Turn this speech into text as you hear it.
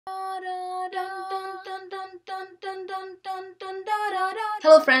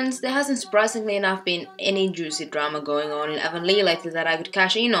Hello friends, there hasn't surprisingly enough been any juicy drama going on in Avonlea lately that I could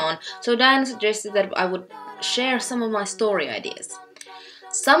cash in on, so Diana suggested that I would share some of my story ideas.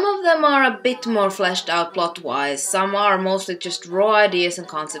 Some of them are a bit more fleshed out plot-wise, some are mostly just raw ideas and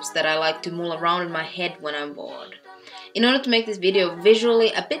concepts that I like to mull around in my head when I'm bored. In order to make this video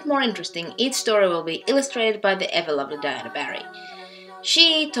visually a bit more interesting, each story will be illustrated by the ever-lovely Diana Barry.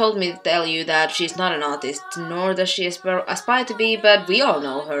 She told me to tell you that she's not an artist, nor does she aspire to be, but we all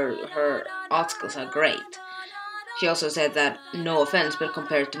know her art skills are great. She also said that, no offense, but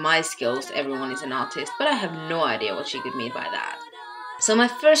compared to my skills, everyone is an artist, but I have no idea what she could mean by that. So my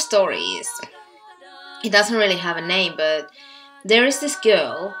first story is, it doesn't really have a name, but there is this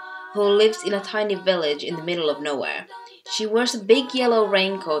girl who lives in a tiny village in the middle of nowhere. She wears a big yellow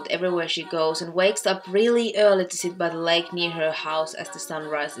raincoat everywhere she goes and wakes up really early to sit by the lake near her house as the sun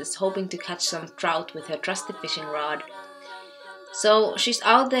rises, hoping to catch some trout with her trusty fishing rod. So she's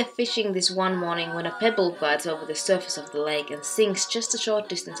out there fishing this one morning when a pebble glides over the surface of the lake and sinks just a short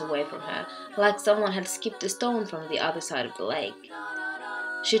distance away from her, like someone had skipped a stone from the other side of the lake.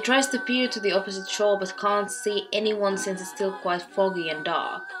 She tries to peer to the opposite shore but can't see anyone since it's still quite foggy and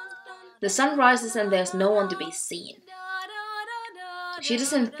dark. The sun rises and there's no one to be seen. She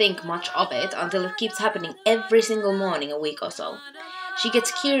doesn't think much of it until it keeps happening every single morning a week or so. She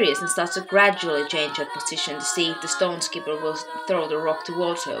gets curious and starts to gradually change her position to see if the stone skipper will throw the rock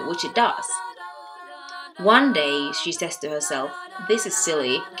towards her, which it does. One day she says to herself, "This is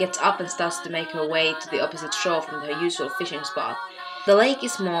silly," gets up and starts to make her way to the opposite shore from her usual fishing spot. The lake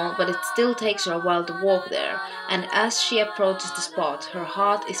is small, but it still takes her a while to walk there, and as she approaches the spot, her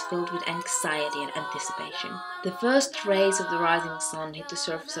heart is filled with anxiety and anticipation. The first rays of the rising sun hit the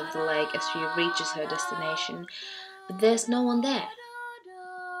surface of the lake as she reaches her destination, but there's no one there.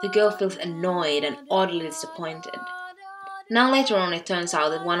 The girl feels annoyed and oddly disappointed. Now later on it turns out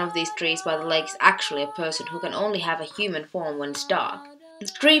that one of these trees by the lake is actually a person who can only have a human form when it's dark. The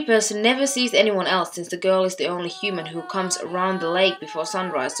tree person never sees anyone else since the girl is the only human who comes around the lake before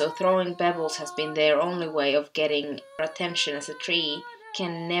sunrise, so throwing pebbles has been their only way of getting her attention, as a tree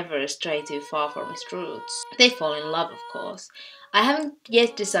can never stray too far from its roots. They fall in love, of course. I haven't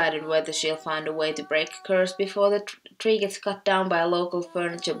yet decided whether she'll find a way to break a curse before the tree gets cut down by a local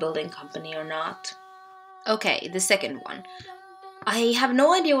furniture building company or not. Okay, the second one. I have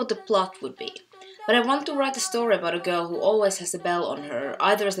no idea what the plot would be, but I want to write a story about a girl who always has a bell on her,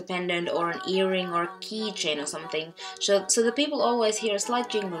 either as a pendant or an earring or a keychain or something, so the people always hear a slight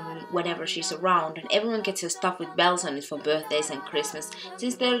jingling whenever she's around, and everyone gets her stuff with bells on it for birthdays and Christmas,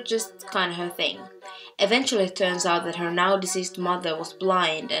 since they're just kinda her thing. Eventually it turns out that her now deceased mother was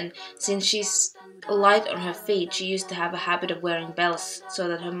blind, and since she's light on her feet, she used to have a habit of wearing bells so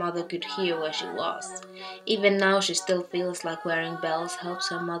that her mother could hear where she was. Even now she still feels like wearing bells helps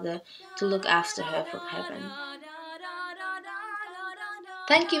her mother to look after her from heaven.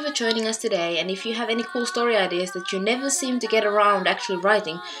 Thank you for joining us today, and if you have any cool story ideas that you never seem to get around actually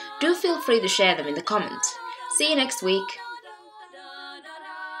writing, do feel free to share them in the comments. See you next week!